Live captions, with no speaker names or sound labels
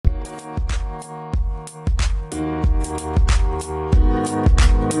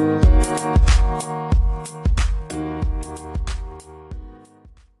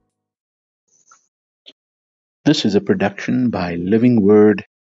This is a production by Living Word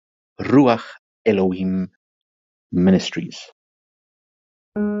Ruach Elohim Ministries.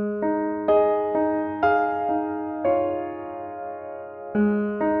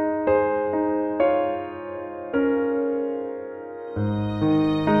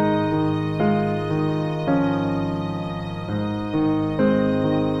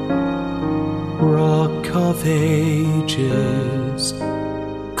 Rock of ages,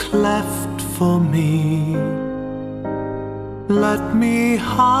 cleft for me, let me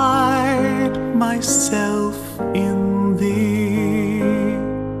hide myself in thee.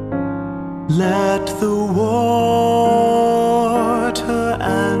 Let the water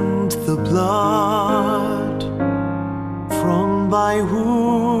and the blood from thy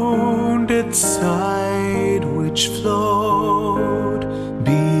wounded side which flowed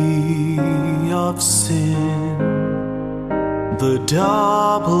be of sin, the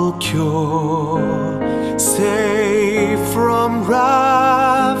double cure, save from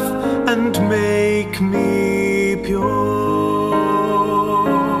wrath and make me pure.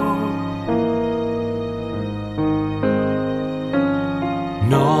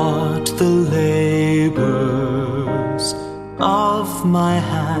 Not the labors of my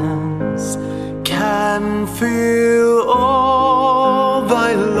hands can fill all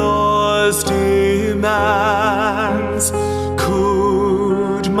thy laws demands.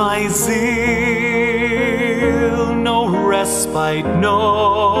 Could my zeal no respite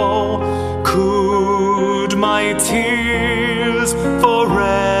know? Could my tears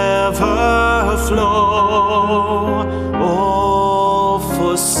forever flow? All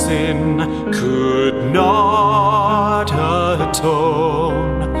for sin could not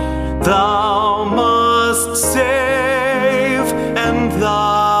atone. Thou must save, and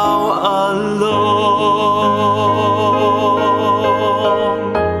thou alone.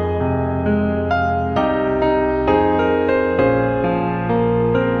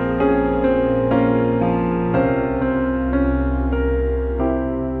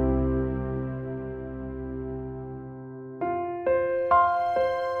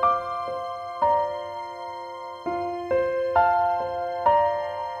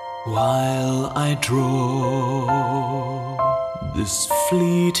 While I draw this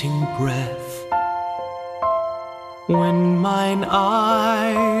fleeting breath, when mine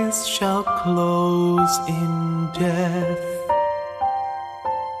eyes shall close in death,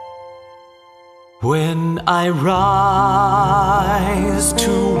 when I rise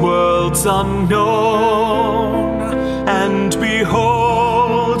to worlds unknown and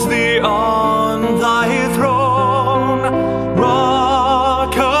behold thee on thy throne,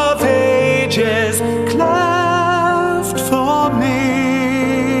 Rock of ages, cleft for me,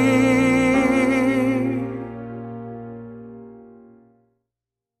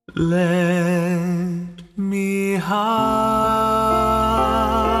 let me hide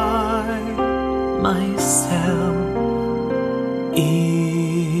myself in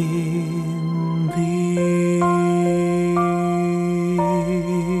thee.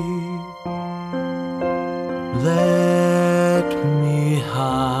 Let me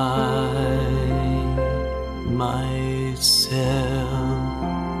hide myself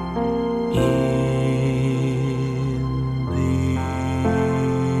in thee.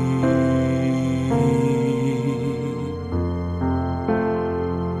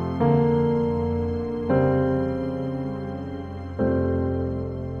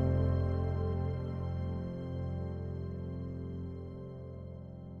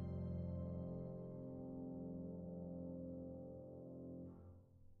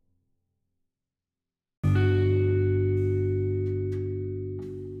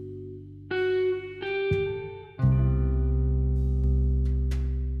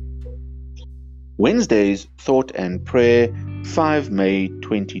 Wednesday's Thought and Prayer, 5 May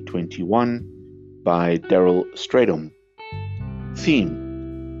 2021, by Daryl Stradom.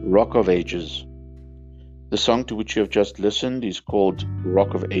 Theme: Rock of Ages. The song to which you have just listened is called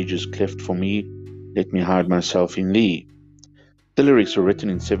Rock of Ages, Cleft for Me, Let Me Hide Myself in Thee. The lyrics were written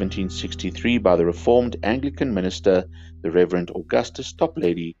in 1763 by the Reformed Anglican minister, the Reverend Augustus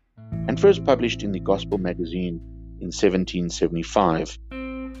Toplady, and first published in the Gospel magazine in 1775.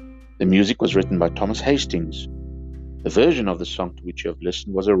 The music was written by Thomas Hastings. The version of the song to which you have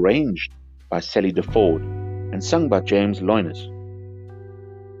listened was arranged by Sally DeFord and sung by James Loynes.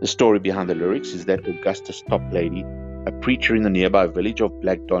 The story behind the lyrics is that Augustus Toplady, a preacher in the nearby village of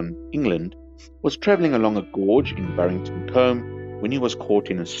Blackdown, England, was travelling along a gorge in Barrington Combe when he was caught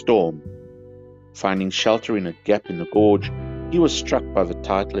in a storm. Finding shelter in a gap in the gorge, he was struck by the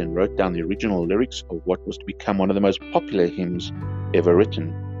title and wrote down the original lyrics of what was to become one of the most popular hymns ever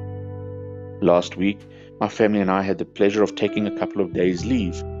written. Last week, My family and I had the pleasure of taking a couple of days'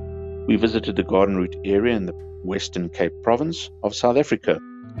 leave. We visited the Garden Route area in the Western Cape province of South Africa.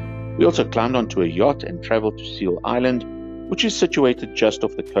 We also climbed onto a yacht and traveled to Seal Island, which is situated just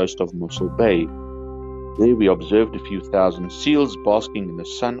off the coast of Mossel Bay. There we observed a few thousand seals basking in the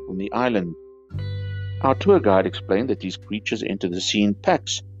sun on the island. Our tour guide explained that these creatures enter the sea in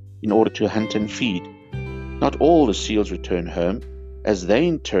packs in order to hunt and feed. Not all the seals return home, as they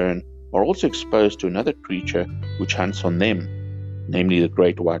in turn are also exposed to another creature which hunts on them, namely the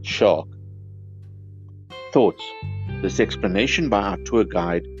great white shark. Thoughts. This explanation by our tour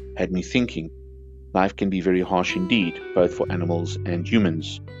guide had me thinking. Life can be very harsh indeed, both for animals and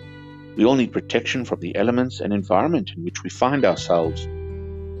humans. We all need protection from the elements and environment in which we find ourselves.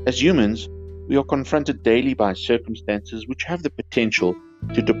 As humans, we are confronted daily by circumstances which have the potential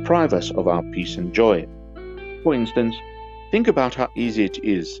to deprive us of our peace and joy. For instance, think about how easy it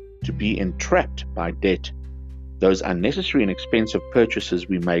is to be entrapped by debt, those unnecessary and expensive purchases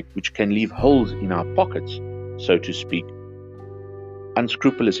we make which can leave holes in our pockets, so to speak.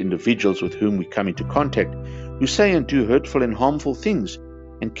 Unscrupulous individuals with whom we come into contact who say and do hurtful and harmful things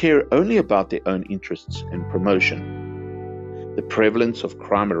and care only about their own interests and promotion. The prevalence of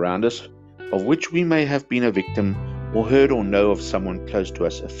crime around us, of which we may have been a victim or heard or know of someone close to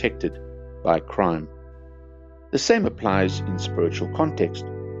us affected by crime. The same applies in spiritual context.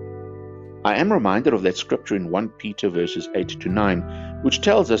 I am reminded of that scripture in 1 Peter verses 8 to 9, which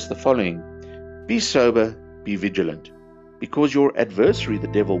tells us the following: Be sober, be vigilant, because your adversary the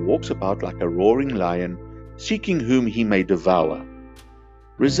devil walks about like a roaring lion, seeking whom he may devour.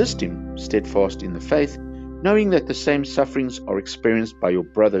 Resist him, steadfast in the faith, knowing that the same sufferings are experienced by your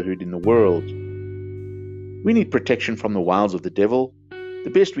brotherhood in the world. We need protection from the wiles of the devil.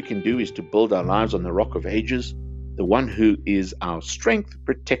 The best we can do is to build our lives on the Rock of Ages, the one who is our strength,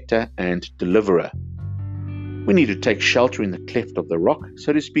 protector, and deliverer. We need to take shelter in the cleft of the rock,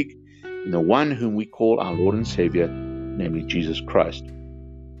 so to speak, in the one whom we call our Lord and Savior, namely Jesus Christ.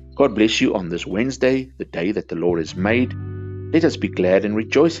 God bless you on this Wednesday, the day that the Lord has made. Let us be glad and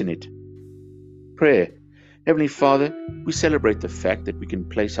rejoice in it. Prayer. Heavenly Father, we celebrate the fact that we can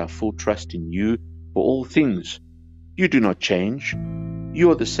place our full trust in you for all things. You do not change.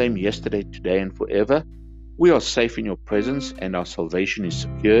 You are the same yesterday, today, and forever. We are safe in your presence, and our salvation is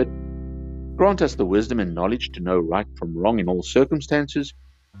secured. Grant us the wisdom and knowledge to know right from wrong in all circumstances.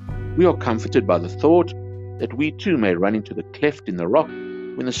 We are comforted by the thought that we too may run into the cleft in the rock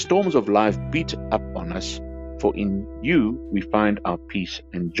when the storms of life beat up on us, for in you we find our peace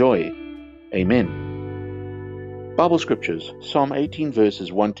and joy. Amen. Bible Scriptures, Psalm 18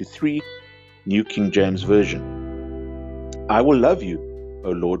 verses 1 to 3, New King James Version. I will love you,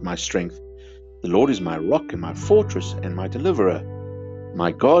 O Lord, my strength. The Lord is my rock and my fortress and my deliverer,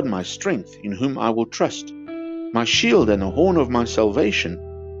 my God, my strength, in whom I will trust, my shield and the horn of my salvation,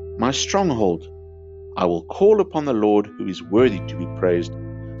 my stronghold. I will call upon the Lord, who is worthy to be praised.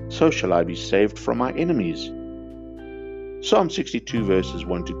 So shall I be saved from my enemies. Psalm 62 verses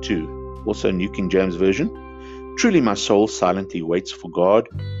 1 to 2, also New King James Version. Truly my soul silently waits for God.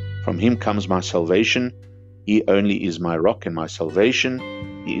 From him comes my salvation. He only is my rock and my salvation.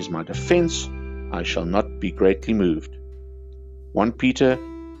 He is my defense. I shall not be greatly moved. 1 Peter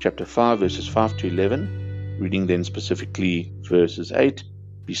chapter 5 verses 5 to 11, reading then specifically verses 8.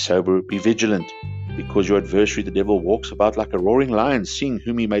 Be sober, be vigilant, because your adversary the devil walks about like a roaring lion, seeing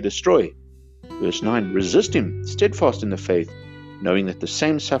whom he may destroy. Verse 9. Resist him, steadfast in the faith, knowing that the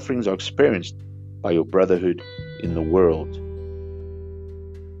same sufferings are experienced by your brotherhood in the world.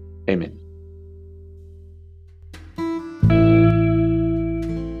 Amen.